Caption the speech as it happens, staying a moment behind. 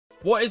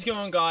What is going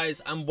on, guys,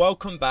 and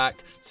welcome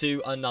back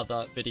to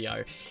another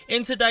video.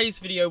 In today's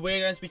video we're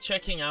going to be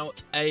checking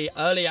out a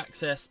early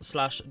access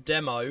 /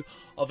 demo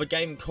of a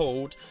game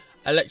called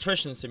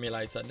Electrician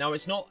Simulator. Now,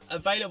 it's not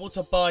available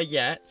to buy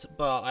yet,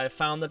 but I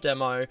found the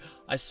demo,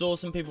 I saw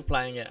some people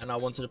playing it, and I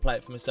wanted to play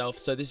it for myself.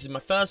 So this is my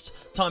first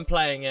time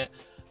playing it,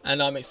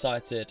 and I'm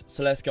excited.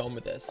 So let's get on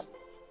with this.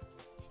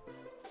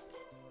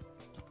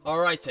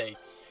 Alrighty,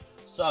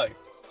 so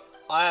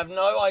I have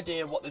no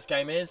idea what this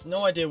game is,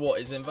 no idea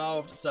what is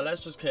involved, so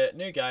let's just hit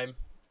new game.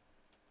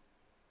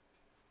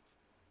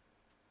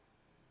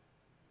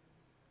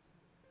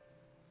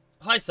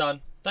 Hi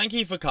son, thank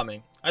you for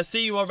coming. I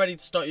see you are ready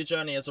to start your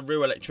journey as a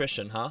real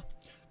electrician, huh?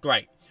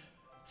 Great.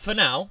 For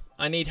now,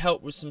 I need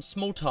help with some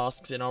small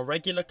tasks in our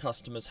regular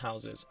customers'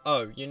 houses.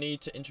 Oh, you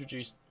need an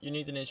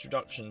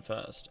introduction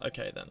first.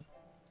 Okay then.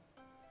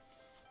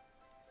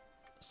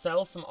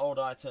 Sell some old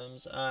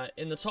items.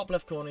 In the top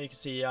left corner you can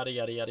see yada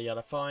yada yada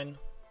yada, fine.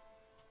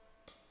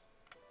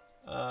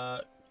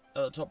 At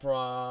the top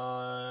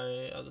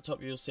right, at the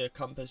top you'll see a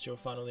compass, you'll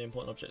find all the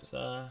important objects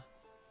there.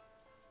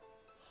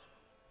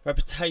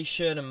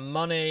 Reputation and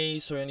money,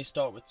 so we only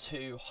start with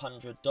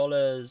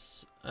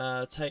 $200.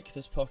 Take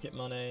this pocket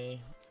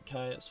money.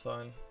 Okay, it's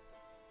fine.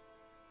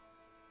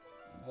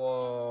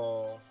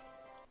 Whoa.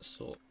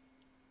 Sort.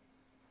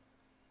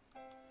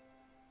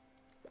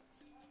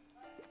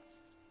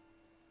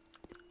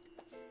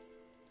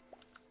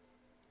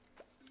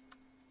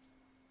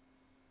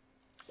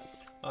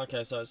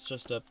 Okay, so it's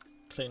just to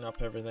clean up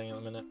everything in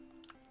a minute.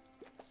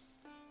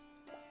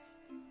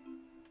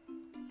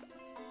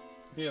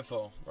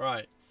 Beautiful.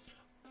 Right.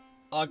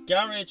 Our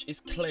garage is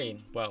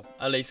clean. Well,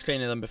 at least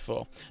cleaner than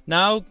before.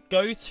 Now,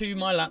 go to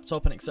my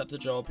laptop and accept the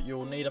job.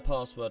 You'll need a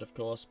password, of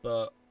course,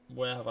 but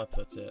where have I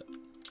put it?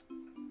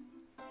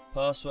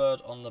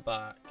 Password on the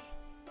back.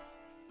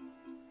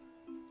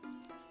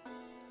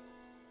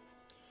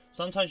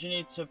 Sometimes you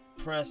need to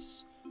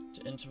press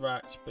to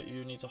interact, but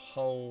you need to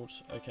hold.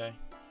 Okay.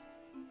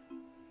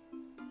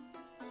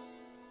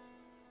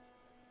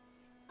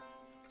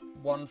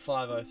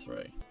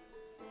 $1503.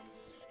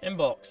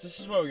 Inbox. This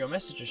is where all your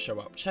messages show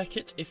up. Check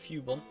it if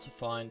you want to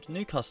find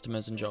new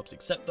customers and jobs.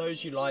 Accept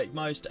those you like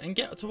most and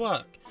get to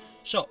work.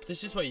 Shop.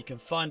 This is where you can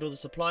find all the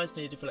supplies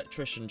needed for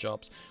electrician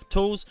jobs.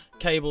 Tools,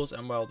 cables,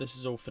 and well, this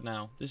is all for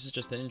now. This is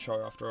just an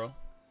intro after all.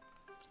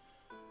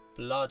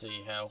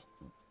 Bloody hell.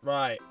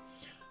 Right.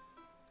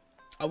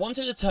 I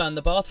wanted to turn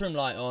the bathroom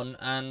light on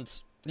and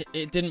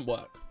it didn't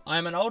work. I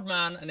am an old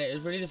man and it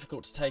is really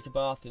difficult to take a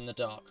bath in the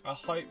dark. I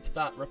hope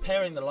that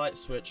repairing the light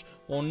switch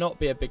will not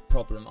be a big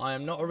problem. I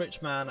am not a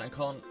rich man and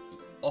can't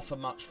offer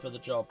much for the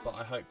job, but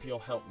I hope you'll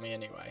help me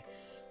anyway.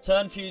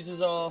 Turn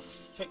fuses off,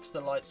 fix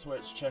the light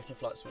switch, check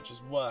if light switch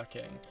is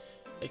working.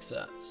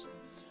 Accept.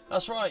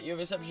 That's right, you've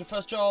accepted your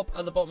first job.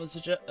 At the bottom of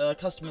the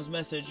customer's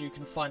message you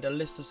can find a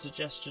list of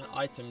suggestion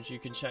items. You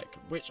can check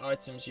which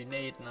items you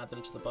need and add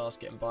them to the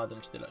basket and buy them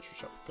to the electric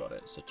shop. Got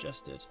it.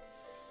 Suggested.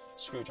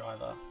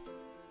 Screwdriver.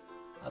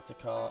 Add to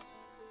cart.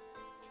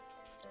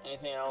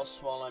 Anything else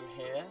while I'm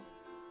here?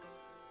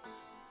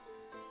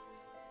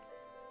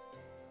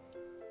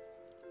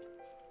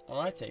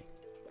 Alrighty.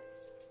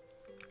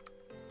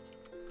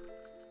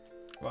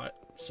 Right,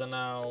 so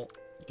now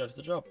go to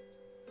the job.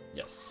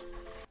 Yes.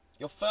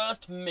 Your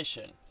first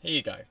mission. Here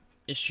you go.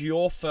 It's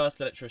your first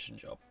electrician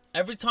job.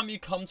 Every time you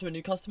come to a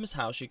new customer's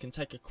house, you can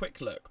take a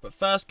quick look. But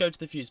first, go to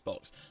the fuse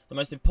box. The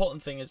most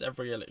important thing is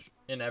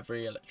in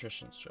every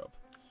electrician's job.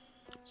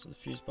 So the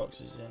fuse box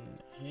is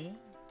in here.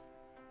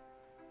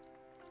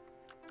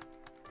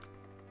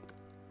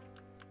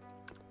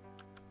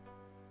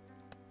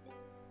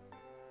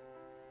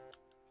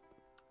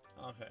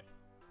 Okay.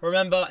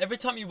 Remember, every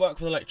time you work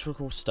with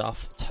electrical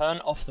stuff, turn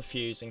off the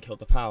fuse and kill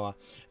the power.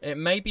 It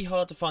may be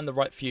hard to find the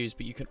right fuse,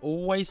 but you can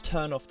always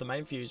turn off the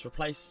main fuse,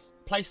 place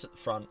at the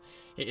front.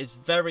 It is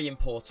very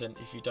important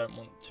if you don't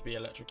want to be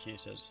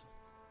electrocuted.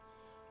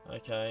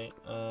 Okay,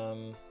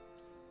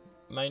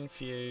 main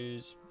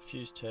fuse,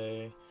 fuse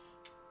 2.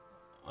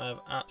 I have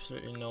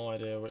absolutely no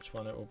idea which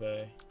one it will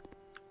be.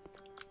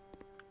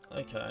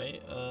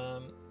 Okay,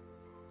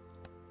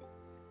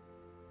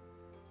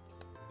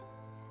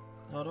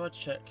 how do I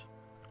check?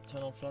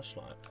 Turn on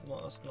flashlight.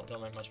 Well, that's not going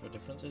to make much of a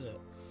difference, is it?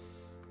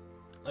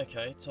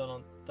 Okay, turn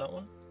on that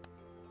one.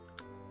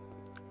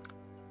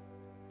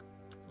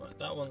 Right,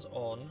 that one's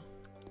on.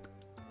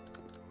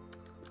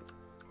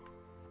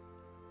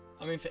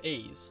 I mean, for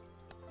ease,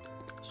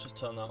 let's just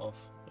turn that off.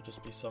 It'll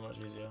just be so much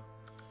easier.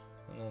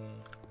 And then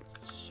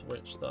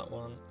switch that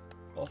one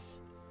off.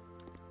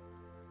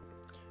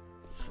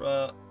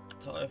 To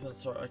open,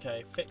 sorry,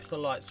 okay, fix the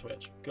light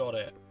switch. Got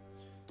it.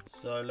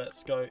 So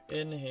let's go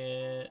in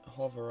here,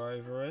 hover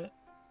over it.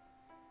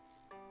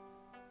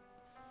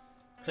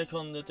 Click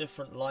on the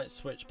different light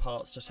switch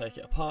parts to take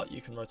it apart.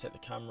 You can rotate the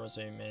camera,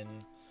 zoom in.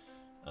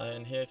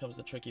 And here comes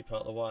the tricky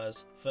part, the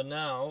wires. For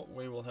now,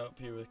 we will help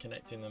you with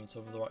connecting them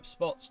to the right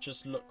spots.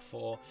 Just look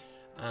for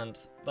and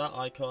that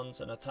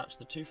icons and attach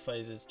the two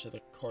phases to the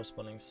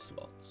corresponding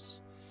slots.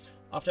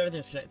 After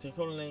everything is connected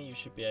accordingly, you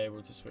should be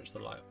able to switch the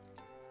light.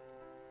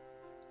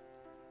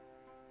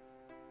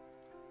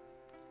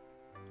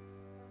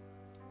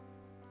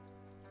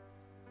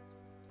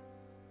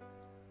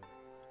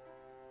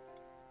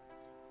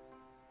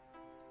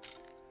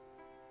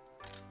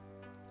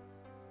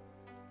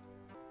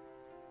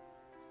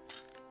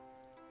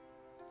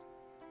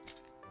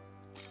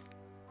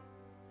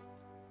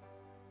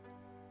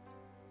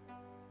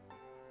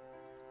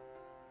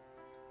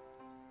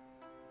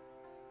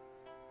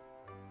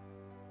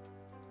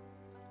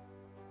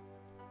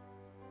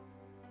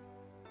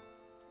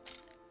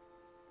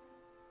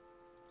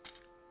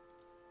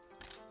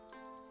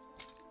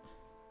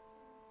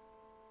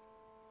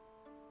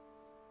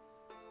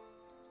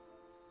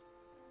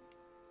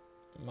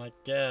 I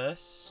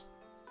guess...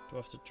 Do I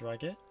have to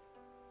drag it?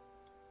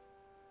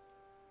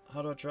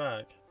 How do I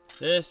drag?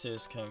 This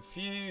is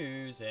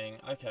confusing.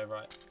 Okay,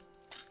 right.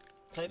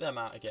 Take them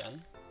out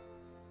again.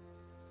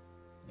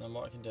 And then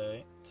what I can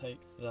do, take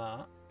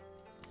that.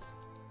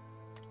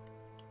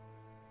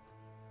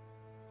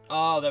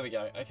 Oh, there we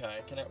go. Okay,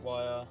 connect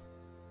wire.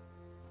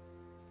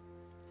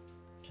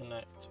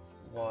 Connect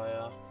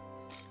wire.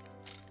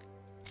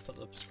 Put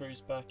the screws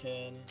back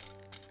in.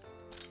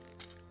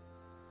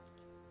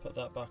 Put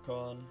that back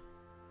on.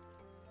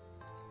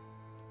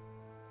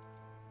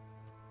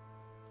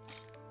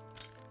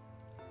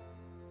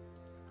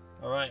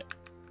 Alright,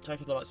 check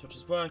if the light switch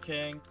is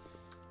working.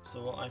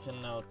 So what I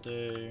can now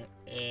do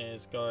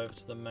is go over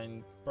to the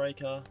main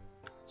breaker,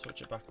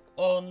 switch it back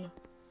on.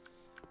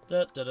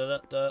 Done.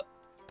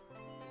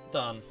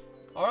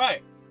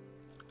 Alright.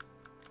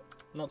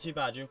 Not too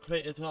bad. You've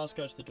completed the task,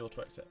 go to the door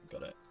to exit.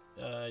 Got it.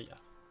 Yeah.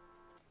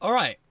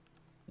 Alright.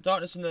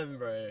 Darkness in the living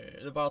room,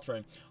 the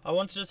bathroom. I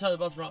wanted to tell the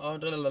bathroom. Oh,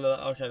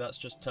 okay, that's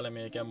just telling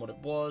me again what it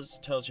was.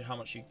 Tells you how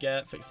much you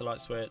get. Fix the light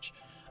switch,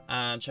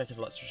 and check if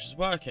the light switch is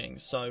working.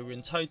 So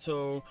in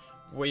total,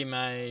 we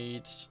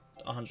made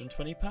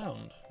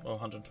 £120, or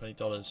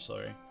 $120.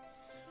 Sorry.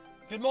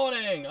 Good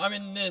morning. I'm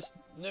new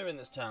in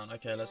this town.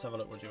 Okay, let's have a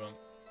look. What do you want?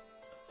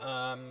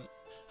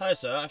 Hello,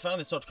 sir. I found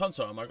this odd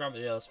console on my grandma.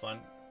 Yeah, that's fine.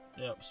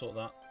 Yep, sort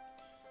that.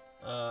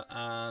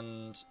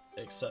 And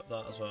accept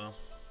that as well.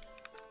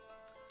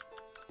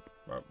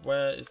 Right,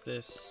 where is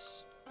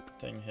this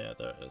thing here?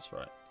 There it is,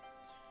 right.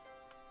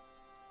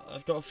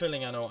 I've got a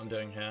feeling I know what I'm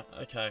doing here.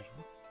 Okay.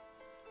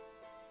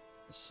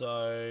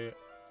 So,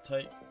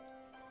 take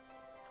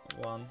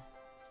one.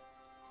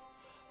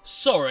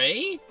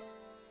 Sorry?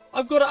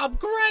 I've got to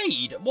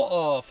upgrade! What?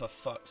 Oh, for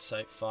fuck's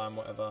sake, fine,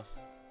 whatever.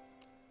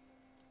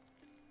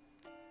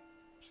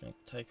 Just going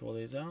to take all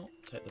these out.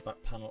 Take the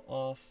back panel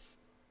off.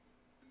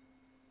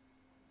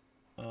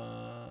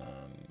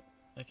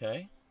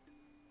 Okay.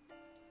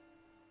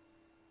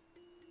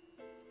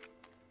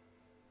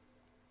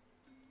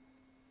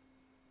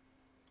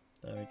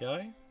 There we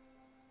go.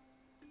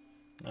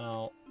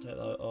 Now, take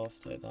that off,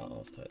 take that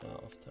off, take that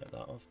off, take that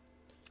off,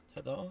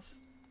 take that off.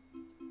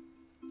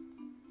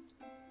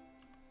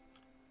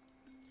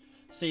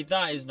 See,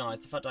 that is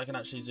nice. The fact I can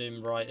actually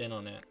zoom right in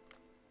on it.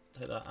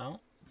 Take that out.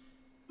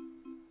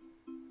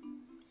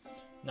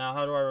 Now,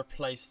 how do I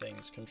replace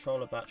things?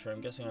 Controller battery.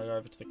 I'm guessing I go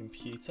over to the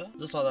computer.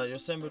 Just like that, you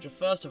assembled your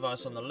first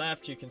device on the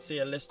left. You can see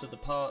a list of the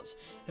parts.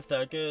 If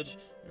they're good,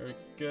 you're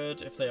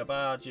good. If they are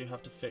bad, you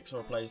have to fix or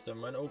replace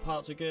them. When all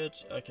parts are good,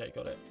 okay,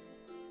 got it.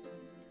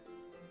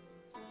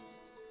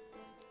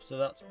 So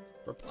that's...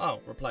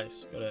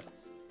 replace. Got it.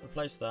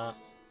 Replace that.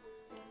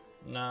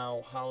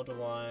 Now, how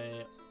do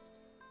I...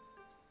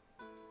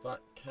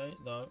 Okay,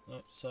 no,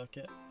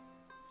 circuit.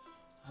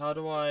 How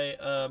do I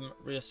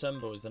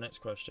reassemble is the next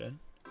question.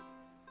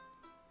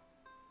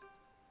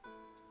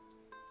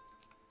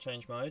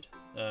 Change mode.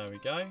 There we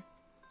go.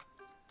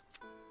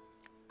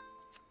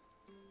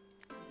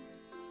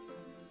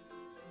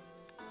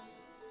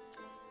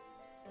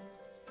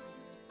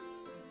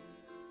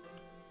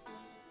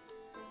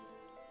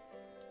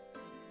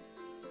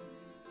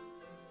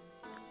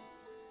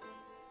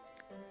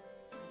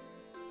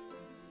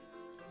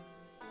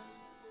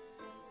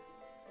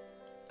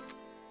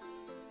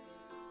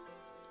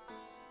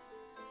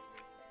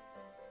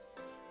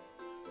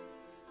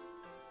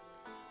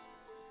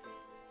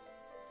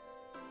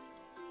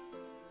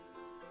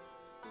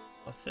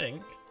 I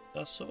think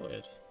that's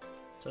sorted.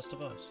 Test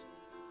device.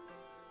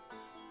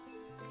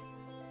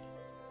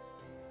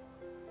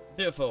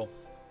 Beautiful.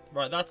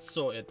 Right, that's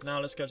sorted. Now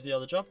let's go to the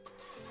other job.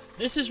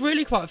 This is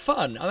really quite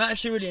fun. I'm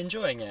actually really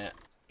enjoying it.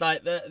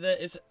 Like,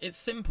 it's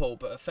simple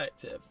but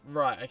effective.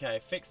 Right,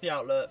 okay. Fix the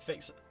outlet.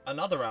 Fix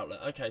another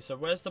outlet. Okay, so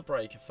where's the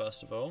breaker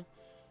first of all?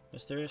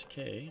 Mysterious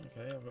key.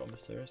 Okay, I've got a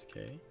mysterious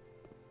key.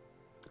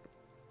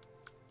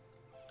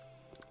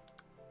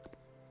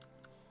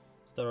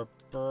 Is there a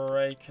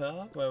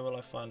breaker? Where will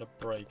I find a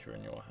breaker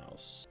in your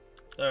house?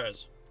 There it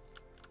is.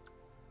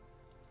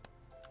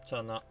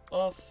 Turn that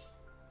off.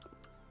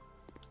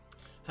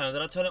 Hang on,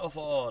 did I turn it off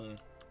or on?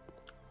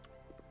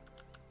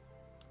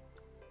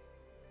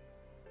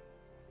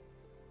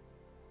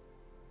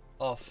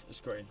 Off the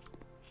screen.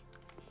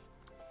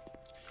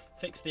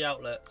 Fix the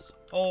outlets.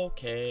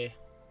 Okay.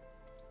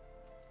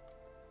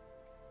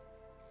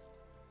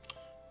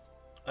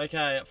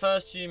 Okay, at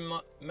first you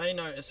may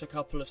notice a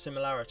couple of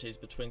similarities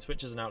between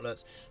switches and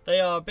outlets. They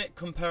are a bit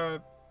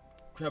comparable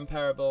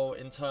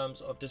in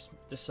terms of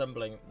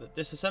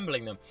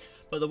disassembling them,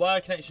 but the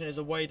wire connection is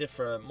a way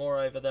different.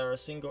 Moreover, there are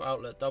single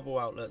outlet, double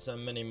outlets,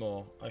 and many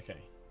more.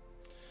 Okay.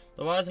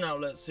 The wires and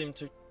outlets seem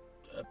to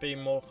be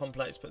more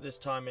complex, but this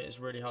time it is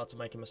really hard to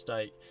make a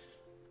mistake.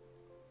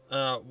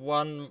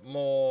 One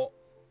more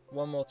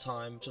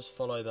time, just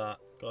follow that.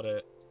 Got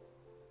it.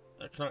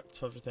 Connect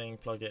to everything,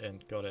 plug it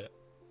in. Got it.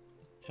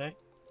 Okay.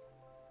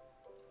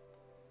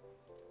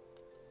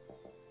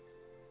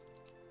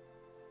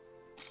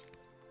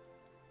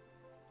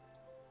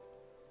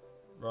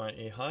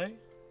 Righty-ho.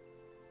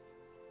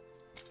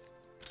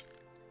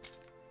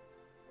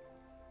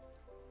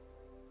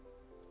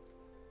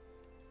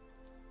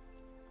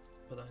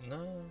 Put that in there.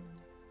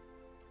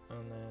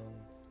 And then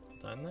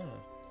put that in there.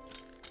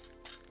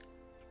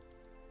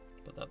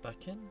 Put that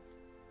back in.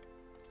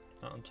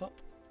 That on top.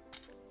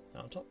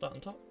 That on top, that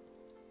on top.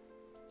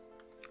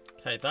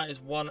 Okay, that is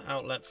one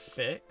outlet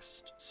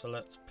fixed. So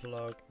let's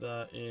plug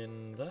that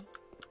in there.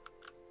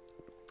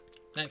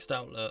 Next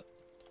outlet.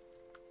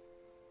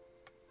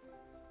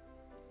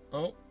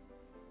 Oh,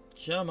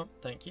 come on,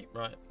 thank you.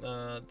 Right,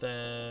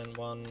 then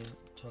one,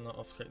 turn that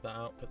off, click that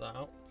out, put that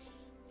out.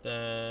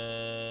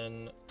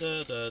 Then,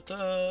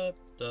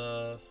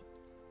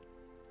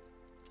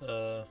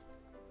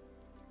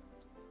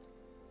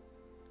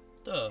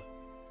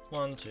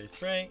 1, 2,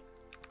 3.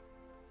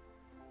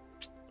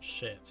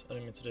 Shit, I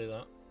didn't mean to do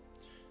that.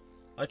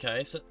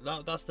 Okay, so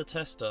that's the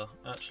tester,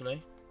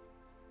 actually.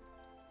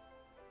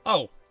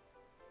 Oh!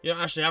 You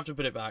don't actually have to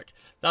put it back.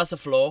 That's the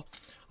floor.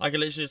 I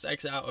can literally just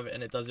exit out of it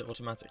and it does it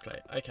automatically.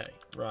 Okay,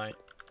 right.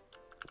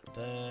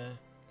 There.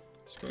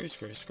 Screw,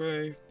 screw,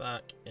 screw.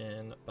 Back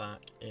in,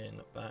 back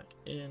in, back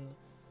in.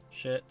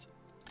 Shit.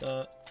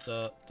 Done.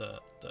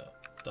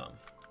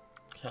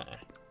 Okay.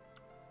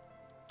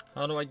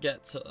 How do I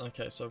get to...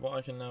 Okay, so what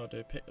I can now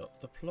do, pick up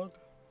the plug.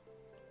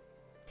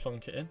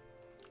 Plonk it in.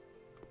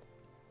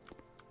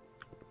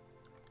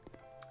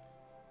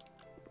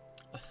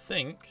 I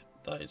think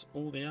that is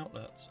all the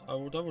outlets. I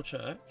will double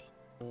check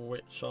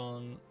which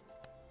on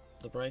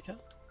the breaker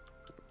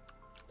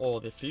or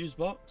the fuse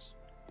box.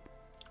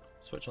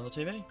 Switch on the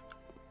TV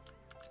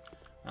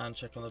and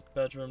check on the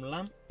bedroom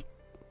lamp,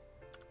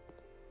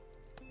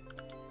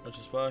 which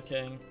is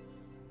working.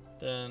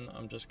 Then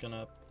I'm just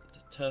gonna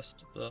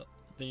test that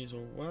these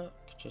all work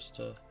just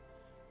to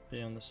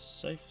be on the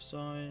safe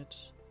side.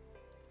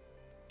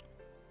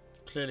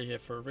 Clearly here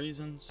for a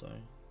reason, so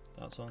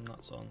that's on,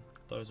 that's on.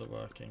 Those are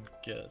working.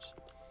 Good.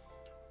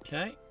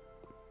 Okay.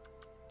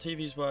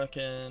 TV's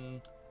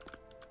working.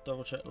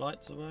 Double check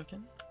lights are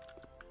working.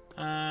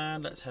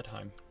 And let's head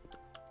home.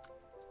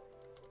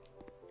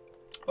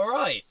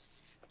 Alright.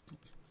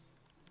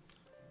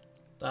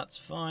 That's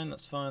fine,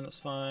 that's fine, that's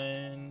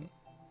fine.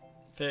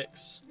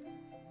 Fix.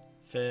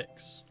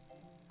 Fix.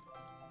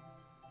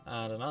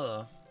 And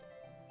another.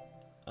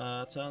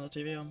 Turn the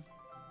TV on.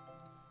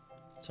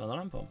 Turn the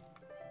lamp on.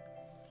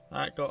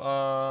 That got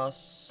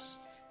us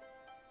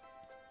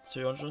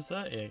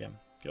 230 again.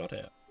 Got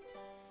it.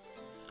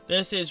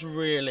 This is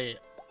really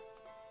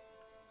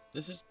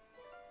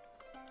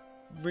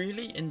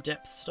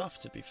in-depth stuff,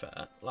 to be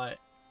fair. Like,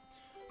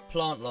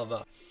 plant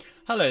lover.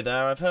 Hello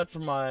there, I've heard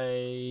from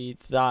my...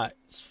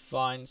 That's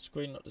fine.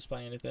 Screen not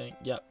displaying anything.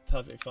 Yep,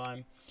 perfectly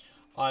fine.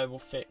 I will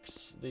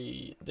fix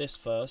this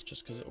first,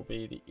 just because it will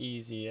be the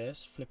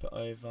easiest. Flip it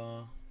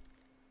over.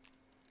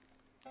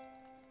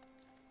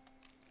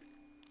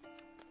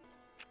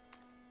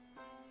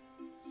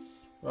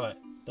 Right,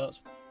 let's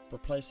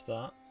replace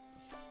that.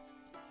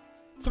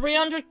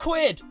 300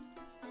 quid!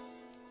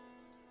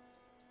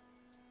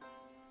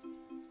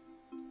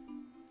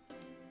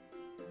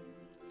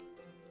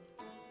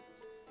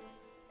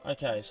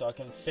 Okay, so I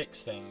can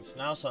fix things.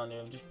 Now suddenly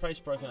I've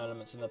replaced broken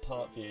elements in the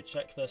part view.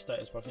 Check their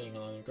status by clicking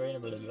on the green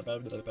and blah blah blah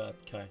blah blah.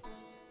 Okay.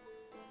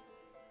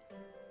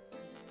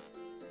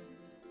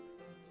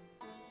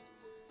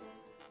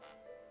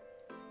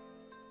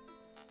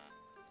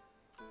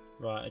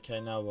 Right, okay,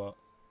 now what?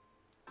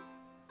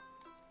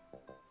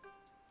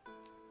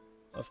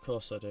 Of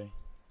course I do.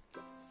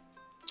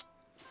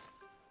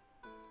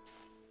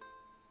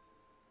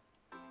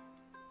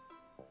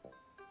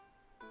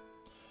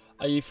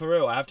 Are you for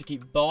real? I have to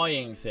keep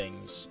buying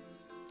things.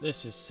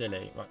 This is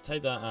silly. Right,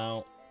 take that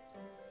out.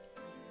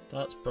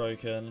 That's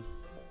broken.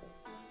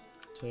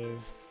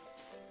 2,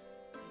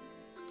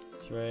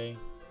 3.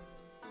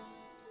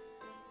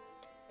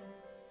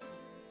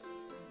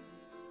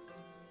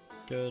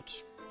 Good.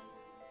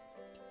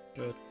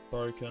 Good.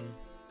 Broken.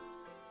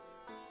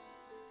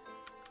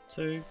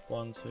 2,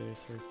 1, 2,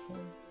 3,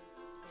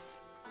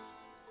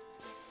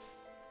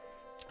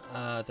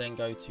 4. Then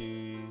go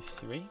to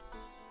 3.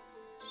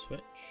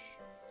 Switch.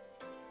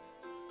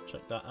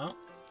 Check that out.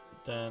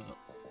 Then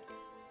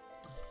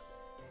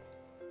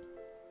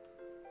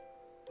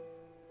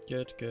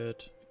good,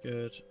 good,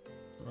 good.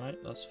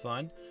 Right, that's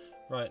fine.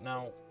 Right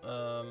now,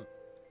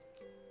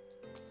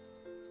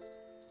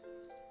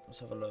 let's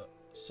have a look.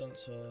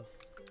 Sensor.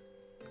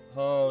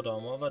 Hold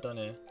on, what have I done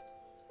here?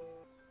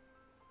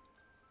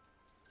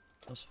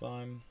 That's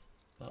fine.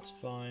 That's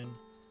fine.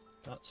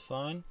 That's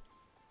fine.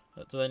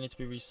 Do they need to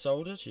be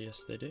resoldered?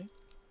 Yes, they do.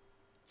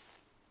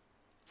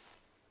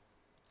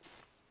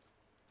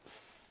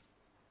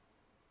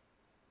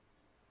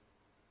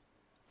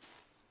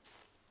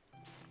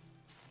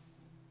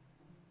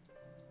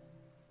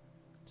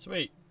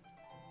 Sweet.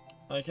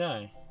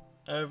 Okay.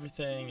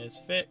 Everything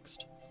is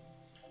fixed.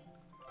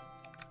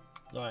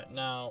 Right,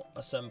 now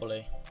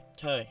assembly.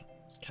 Okay.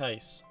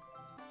 Case.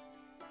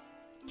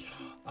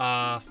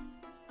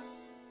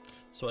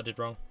 So I did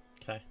wrong.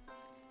 Okay.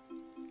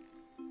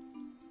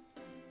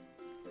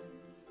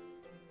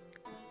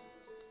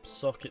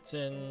 Sockets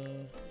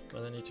in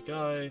where they need to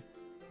go.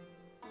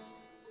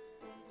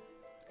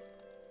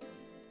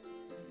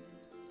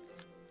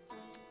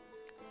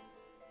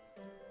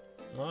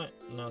 Right,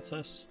 now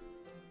test.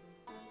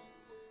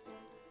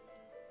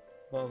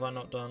 What have I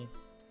not done?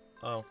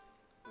 Oh.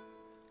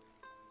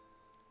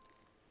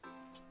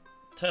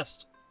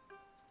 Test.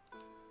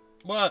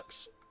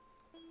 Works.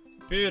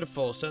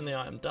 Beautiful. Send the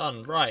item.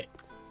 Done. Right.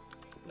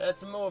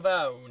 Let's move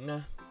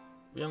on.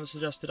 We haven't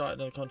suggested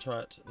item in the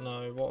contract.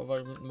 No. What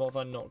have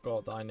I not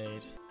got that I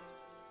need?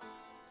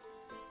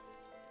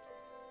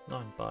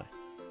 9. Bye.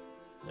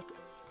 Yep.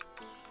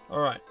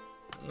 Alright.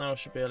 Now I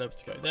should be able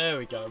to go. There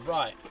we go.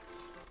 Right.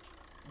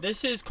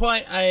 This is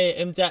quite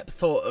a in-depth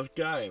thought of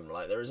game.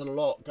 Like, there is a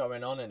lot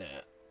going on in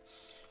it.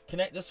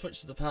 Connect the switch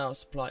to the power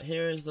supply.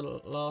 Here is the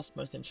last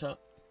most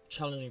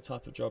challenging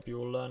type of job. You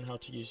will learn how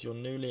to use your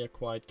newly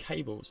acquired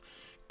cables.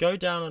 Go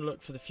down and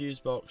look for the fuse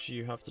box.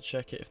 You have to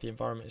check it if the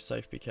environment is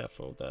safe. Be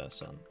careful there,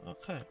 son.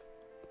 Okay.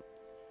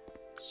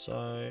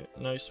 So,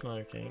 no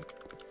smoking.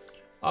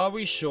 Are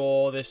we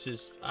sure this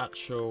is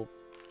actual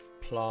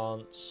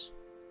plants?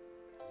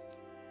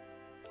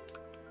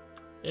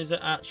 Is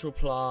it actual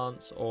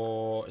plants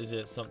or is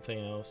it something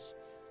else?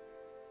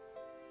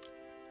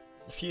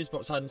 The fuse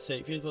box hide and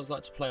seek. Fuse boxes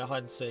like to play a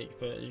hide and seek,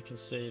 but you can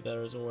see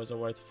there is always a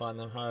way to find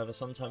them. However,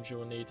 sometimes you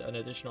will need an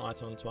additional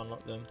item to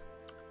unlock them.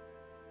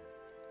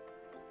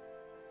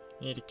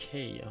 You need a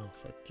key. Oh,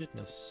 for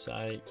goodness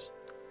sakes.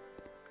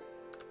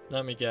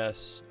 Let me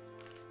guess.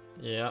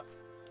 Yeah.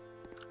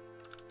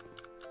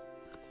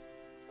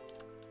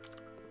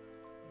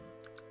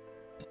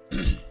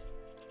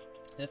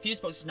 The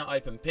fuse box is now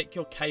open. Pick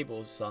your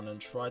cables, son,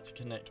 and try to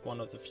connect one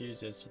of the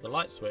fuses to the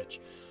light switch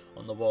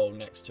on the wall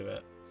next to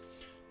it.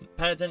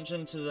 Pay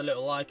attention to the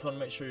little icon.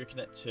 Make sure you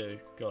connect to.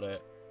 Got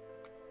it.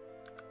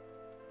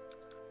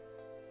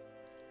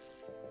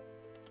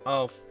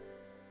 Oh.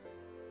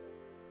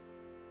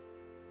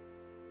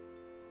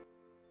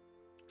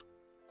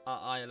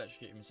 I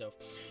electrocuted myself.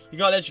 You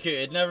got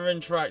electrocuted. Never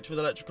interact with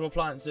electrical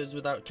appliances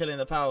without killing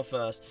the power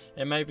first.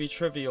 It may be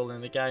trivial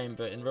in the game,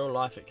 but in real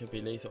life it could be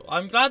lethal.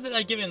 I'm glad that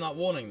they're giving that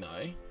warning,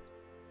 though.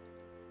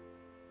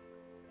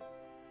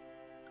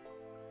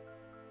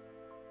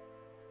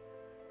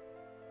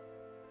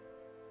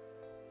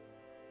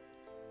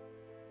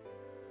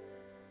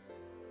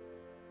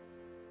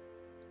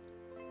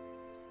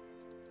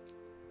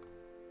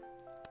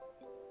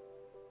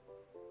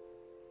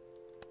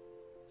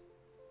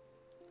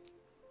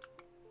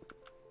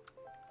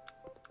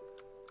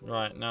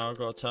 Right, now I've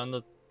got to turn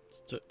the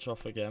switch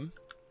off again.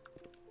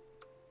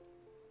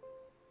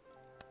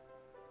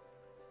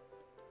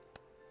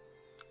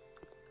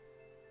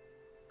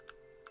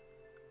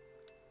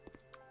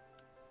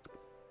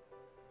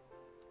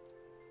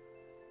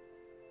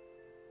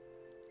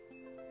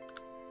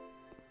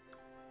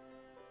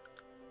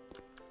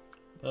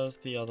 There's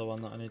the other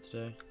one that I need to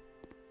do.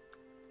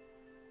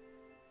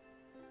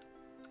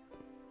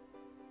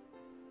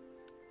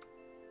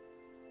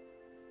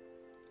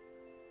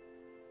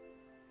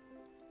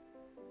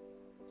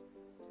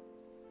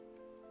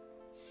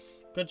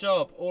 Good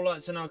job. All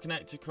lights are now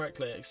connected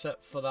correctly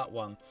except for that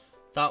one.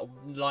 That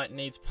light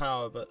needs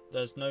power, but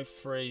there's no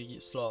free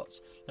slots.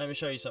 Let me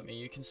show you something.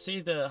 You can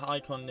see the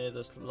icon near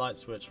the light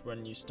switch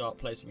when you start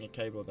placing a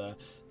cable there.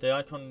 The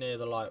icon near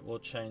the light will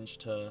change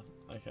to...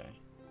 Okay.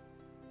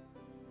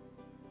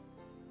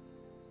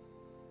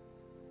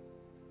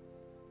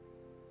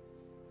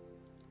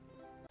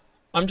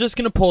 I'm just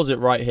going to pause it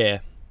right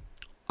here.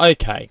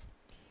 Okay.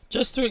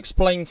 Just to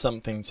explain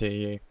something to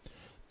you.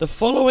 The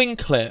following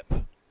clip...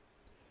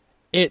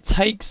 It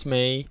takes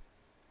me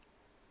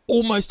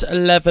almost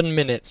 11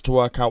 minutes to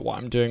work out what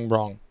I'm doing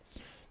wrong.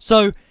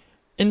 So,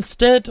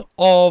 instead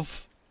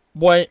of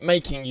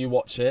making you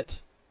watch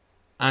it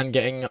and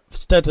getting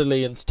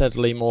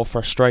steadily more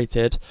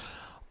frustrated,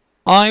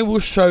 I will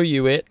show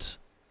you it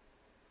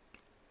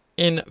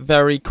in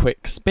very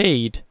quick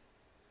speed.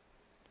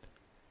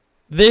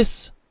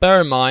 This,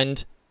 bear in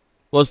mind,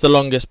 was the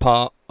longest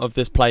part of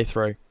this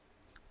playthrough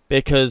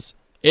because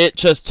it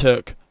just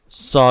took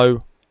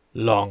so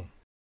long.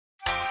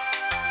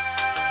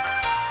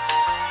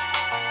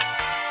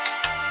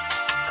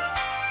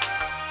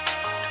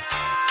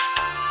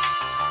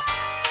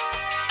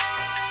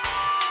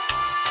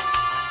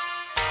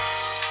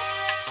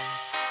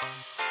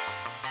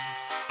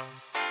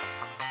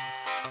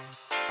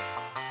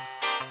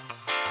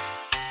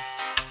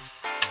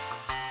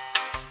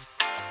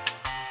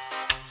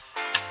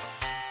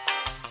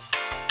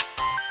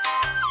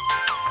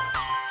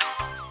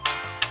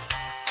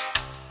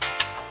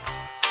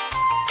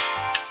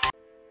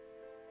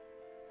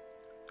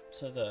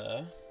 To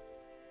there.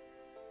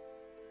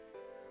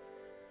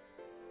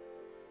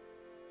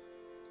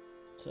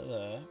 To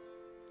there.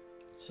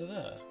 To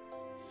there.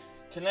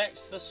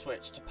 Connect the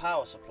switch to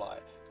power supply.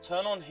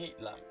 Turn on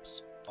heat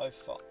lamps.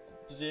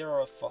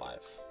 0 of 5.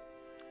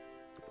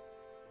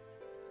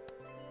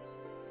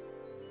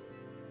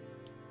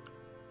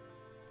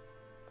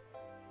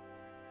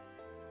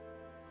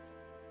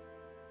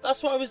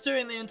 That's what I was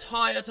doing the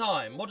entire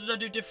time. What did I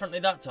do differently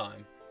that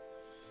time?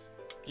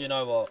 You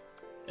know what?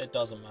 It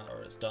doesn't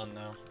matter, it's done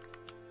now.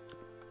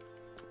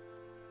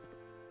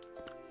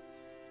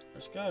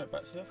 Let's go,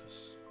 back to the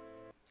office.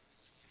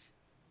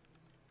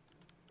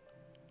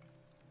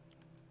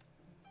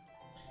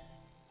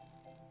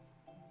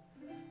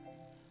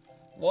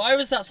 Why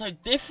was that so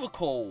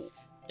difficult?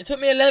 It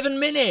took me 11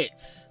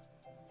 minutes.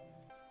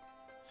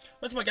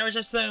 Went to my garage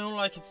yesterday and all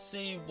I could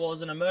see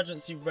was an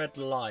emergency red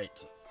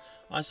light.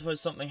 I suppose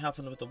something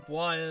happened with the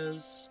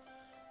wires.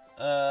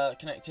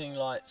 Connecting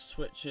light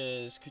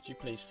switches. Could you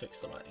please fix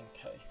the lighting?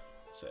 Okay.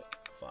 Sick.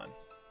 Fine.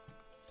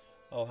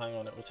 Oh, hang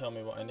on. It will tell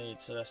me what I need.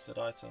 Suggested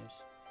items.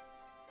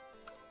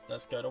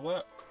 Let's go to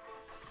work.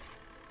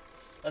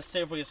 Let's see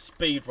if we can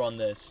speed run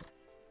this.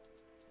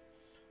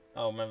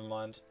 Oh, never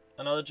mind.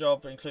 Another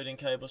job, including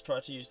cables.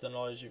 Try to use the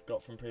knowledge you've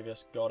got from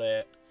previous. Got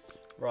it.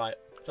 Right.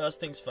 First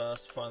things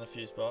first. Find the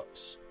fuse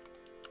box.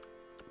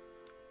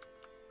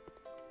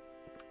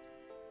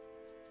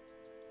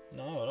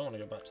 No, I don't want to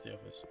go back to the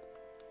office.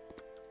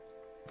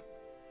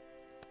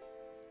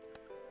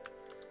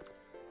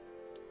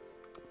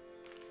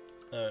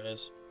 There it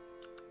is.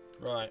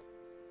 Right.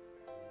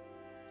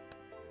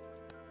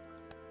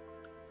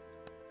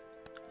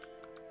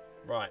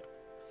 Right.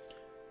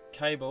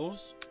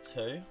 Cables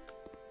to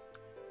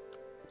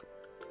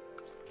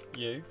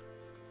you.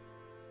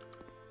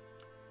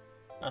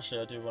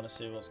 Actually, I do want to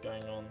see what's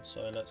going on,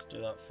 so let's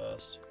do that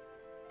first.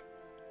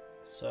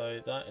 So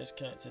that is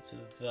connected to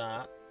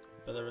that,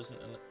 but there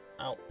isn't an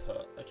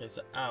output. Okay,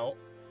 so out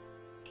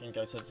can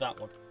go to that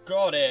one.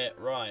 Got it!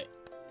 Right.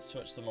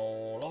 Switch them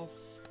all off.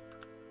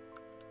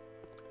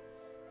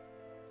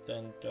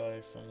 Then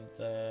go from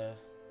there.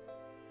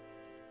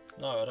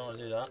 No, I don't want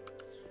to do that.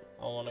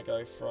 I want to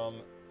go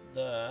from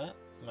there,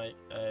 make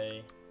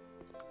a...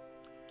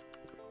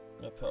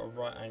 I'm going to put a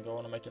right angle, I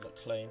want to make it look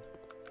clean.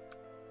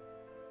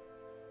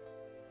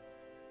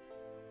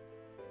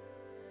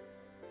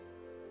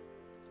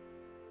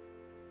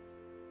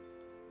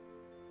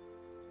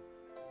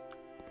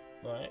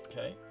 Right,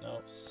 okay,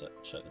 now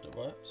check that it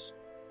works.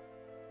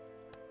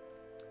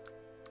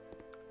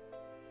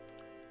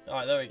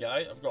 Alright, there we go,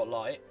 I've got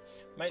light.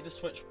 Make the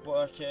switch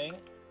working.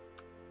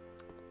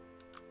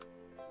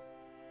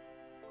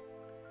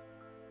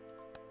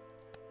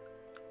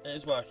 It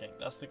is working,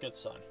 that's the good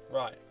sign.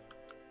 Right.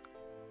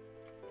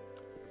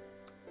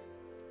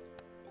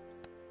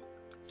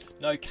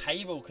 No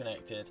cable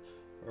connected.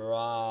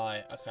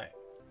 Right, okay.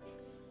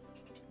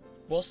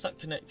 What's that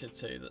connected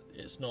to that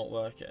it's not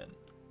working?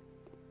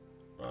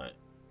 Right,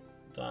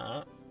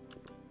 that.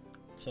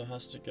 So it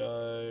has to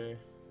go...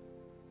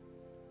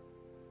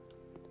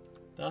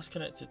 That's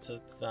connected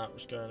to that,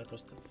 which is going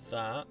across to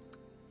that.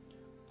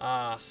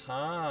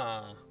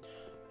 Aha!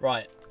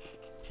 Right.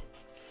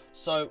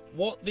 So,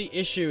 what the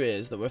issue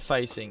is that we're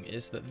facing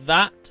is that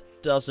that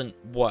doesn't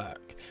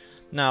work.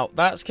 Now,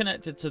 that's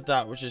connected to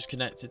that, which is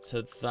connected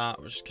to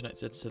that, which is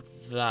connected to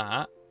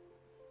that.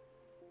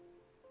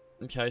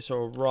 Okay, so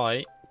a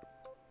right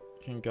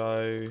can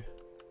go...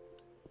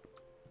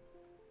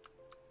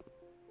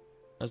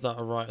 Is that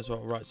a right as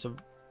well? Right, so...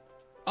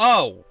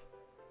 Oh!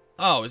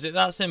 Oh, is it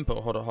that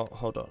simple? Hold on,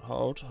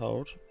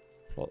 hold.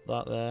 Plot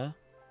that there.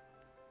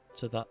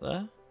 To that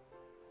there.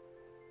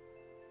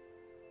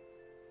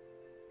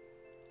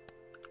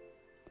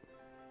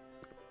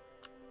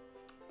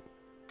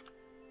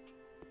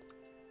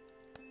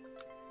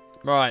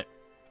 Right.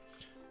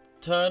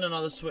 Turn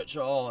another switch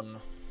on.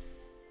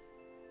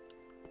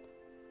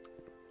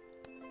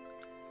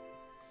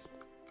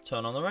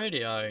 Turn on the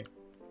radio.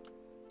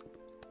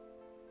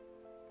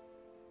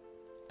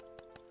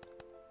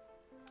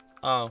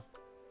 Oh.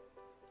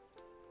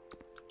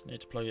 Need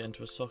to plug it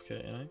into a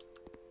socket, you know.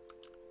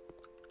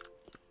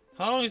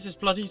 How long is this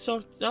bloody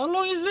socket? How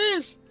long is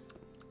this?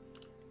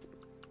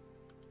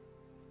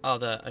 Oh,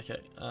 there.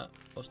 Okay.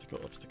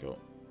 Obstacle.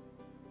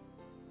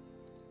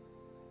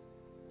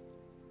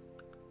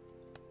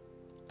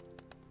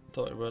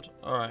 Thought it would.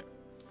 Alright.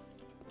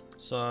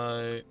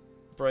 So,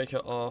 break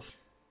it off.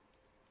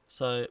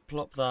 So,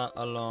 plop that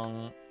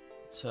along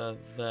to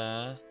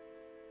there.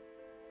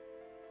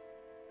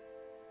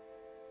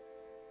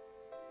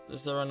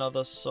 Is there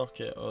another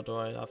socket, or do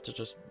I have to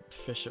just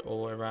fish it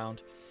all the way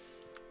around?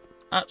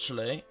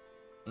 Actually,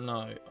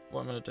 no.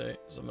 What I'm going to do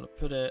is I'm going to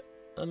put it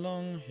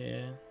along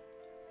here.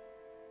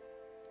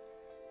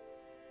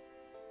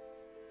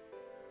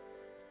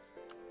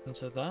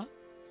 Into that.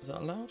 Is that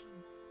allowed?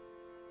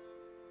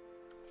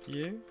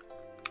 You.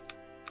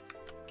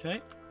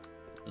 Okay.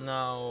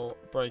 Now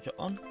break it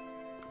on.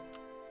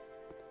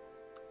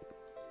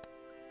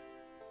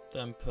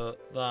 Then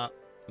put that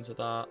into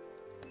that.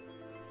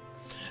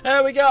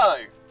 There we go!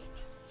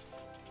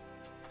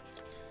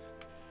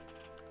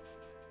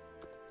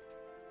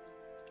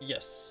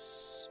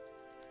 Yes.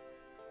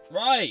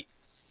 Right.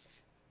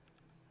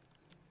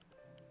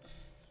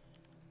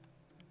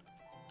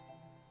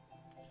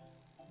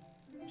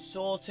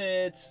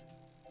 Sorted.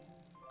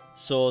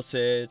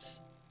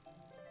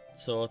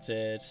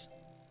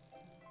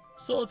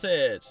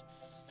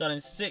 Done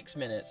in 6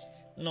 minutes.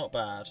 Not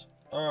bad.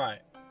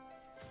 Alright.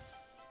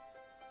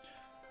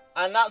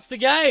 And that's the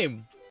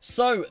game.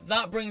 So,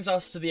 that brings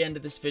us to the end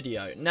of this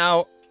video.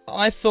 Now,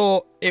 I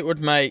thought it would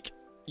make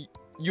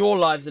your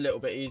lives a little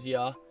bit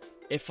easier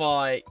if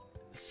I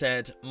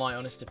said my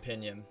honest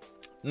opinion.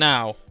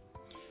 Now,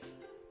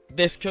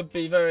 this could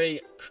be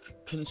very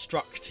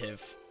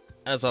constructive,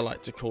 as I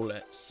like to call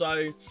it.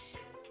 So,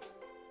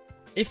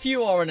 if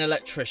you are an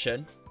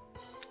electrician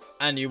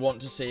and you want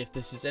to see if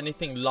this is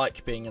anything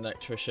like being an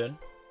electrician,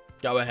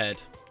 go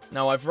ahead.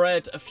 Now, I've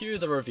read a few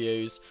of the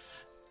reviews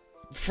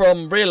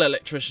from real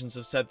electricians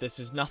have said this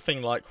is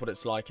nothing like what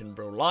it's like in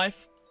real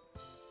life.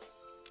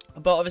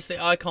 But obviously,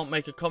 I can't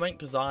make a comment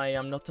because I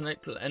am not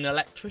an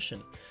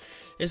electrician.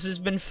 This has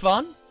been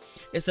fun.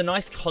 It's a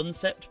nice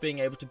concept, being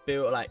able to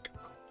build, like,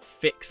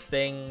 fix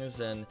things,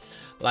 and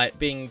like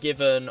being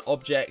given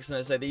objects and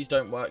they say these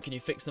don't work, can you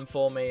fix them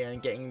for me,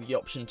 and getting the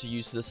option to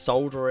use the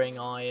soldering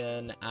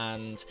iron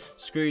and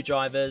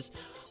screwdrivers.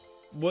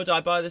 Would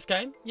I buy this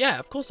game? Yeah,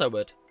 of course I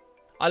would.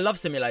 I love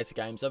simulator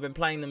games. I've been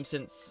playing them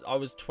since I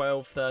was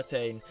 12,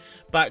 13,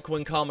 back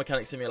when Car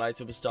Mechanic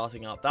Simulator was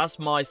starting up. That's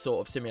my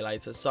sort of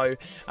simulator. So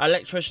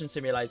Electrician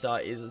Simulator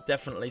is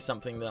definitely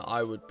something that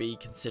I would be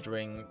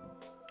considering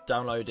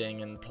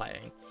downloading and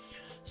playing.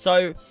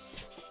 So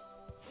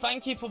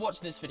thank you for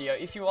watching this video.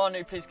 If you are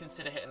new, please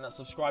consider hitting that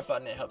subscribe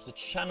button. It helps the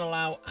channel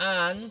out.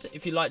 And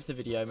if you liked the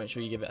video, make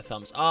sure you give it a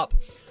thumbs up.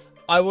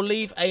 I will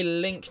leave a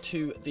link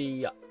to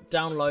the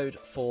download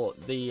for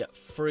the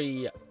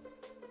free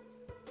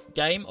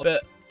game,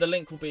 but the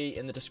link will be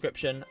in the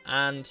description.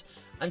 And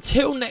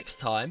until next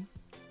time,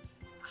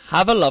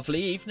 have a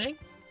lovely evening,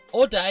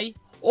 or day,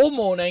 or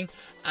morning,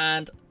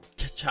 and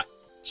chat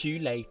to you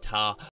later.